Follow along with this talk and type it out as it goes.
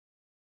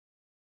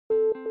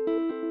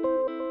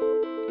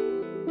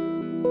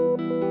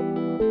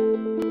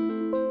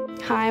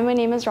Hi, my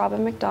name is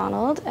Robyn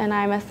McDonald, and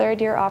I'm a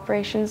third-year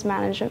operations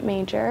management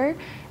major,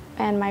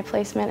 and my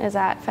placement is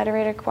at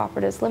Federated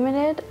Co-operatives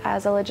Limited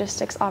as a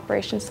logistics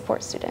operations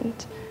support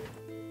student.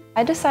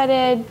 I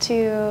decided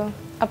to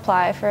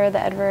apply for the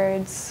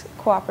Edwards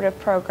cooperative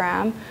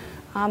program,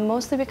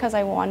 mostly because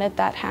I wanted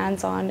that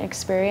hands-on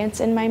experience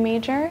in my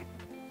major.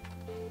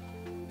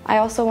 I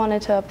also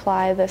wanted to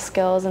apply the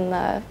skills and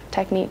the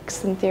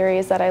techniques and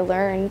theories that I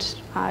learned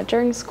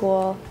during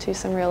school to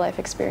some real-life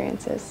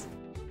experiences.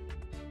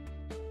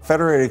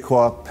 Federated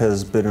Co-op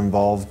has been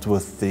involved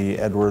with the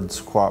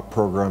Edwards Co-op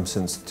program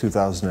since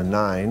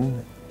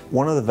 2009.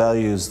 One of the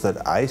values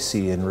that I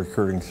see in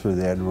recruiting through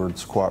the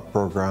Edwards Co-op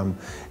program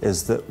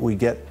is that we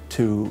get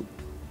to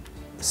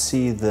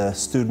see the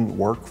student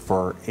work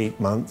for 8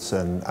 months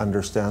and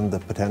understand the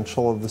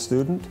potential of the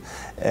student.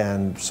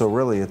 And so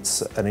really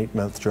it's an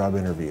 8-month job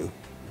interview.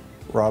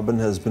 Robyn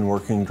has been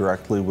working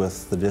directly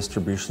with the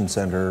distribution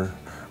center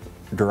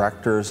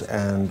directors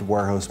and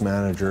warehouse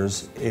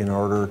managers in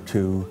order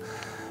to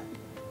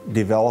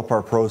develop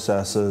our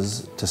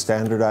processes, to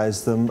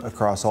standardize them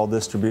across all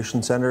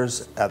distribution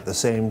centers at the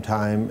same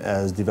time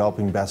as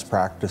developing best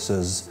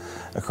practices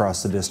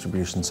across the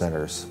distribution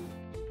centers.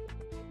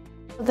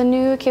 The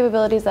new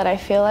capabilities that I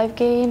feel I've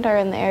gained are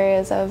in the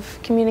areas of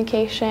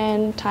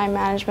communication, time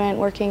management,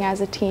 working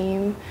as a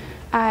team.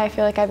 I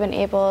feel like I've been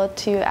able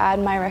to add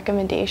my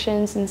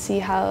recommendations and see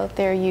how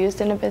they're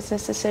used in a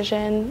business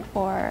decision,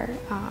 or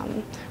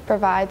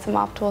provide some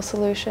optimal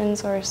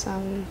solutions or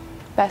some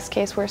best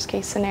case, worst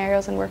case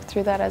scenarios and work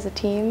through that as a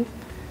team,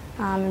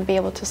 and be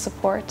able to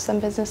support some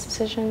business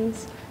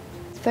decisions.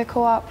 The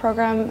co-op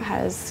program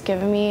has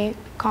given me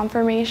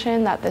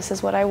confirmation that this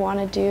is what I want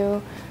to do.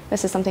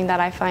 This is something that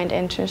I find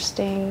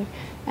interesting,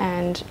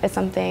 and it's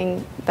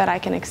something that I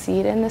can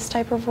exceed in this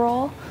type of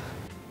role.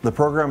 The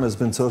program has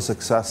been so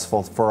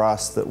successful for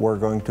us that we're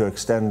going to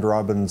extend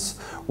Robyn's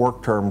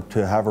work term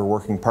to have her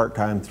working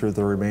part-time through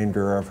the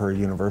remainder of her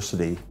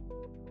university.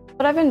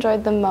 What I've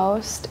enjoyed the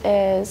most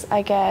is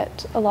I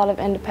get a lot of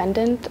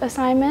independent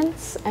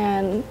assignments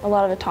and a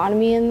lot of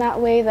autonomy in that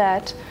way,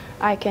 that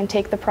I can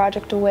take the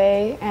project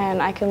away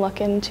and I can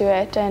look into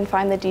it and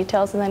find the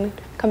details and then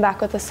come back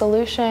with a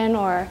solution,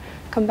 or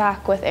come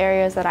back with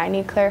areas that I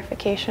need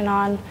clarification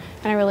on,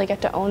 and I really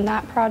get to own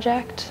that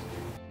project.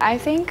 I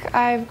think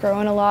I've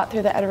grown a lot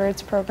through the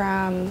Edwards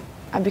program.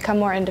 I've become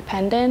more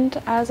independent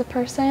as a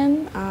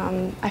person.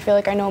 I feel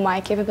like I know my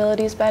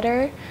capabilities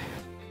better.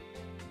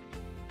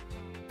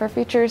 For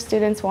future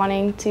students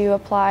wanting to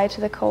apply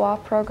to the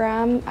co-op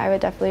program, I would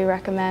definitely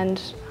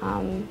recommend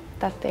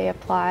that they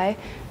apply.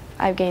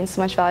 I've gained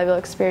so much valuable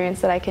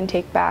experience that I can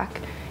take back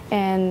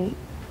in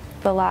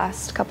the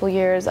last couple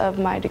years of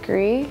my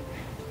degree,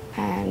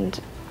 and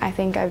I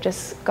think I've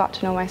just got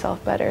to know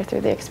myself better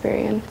through the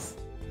experience.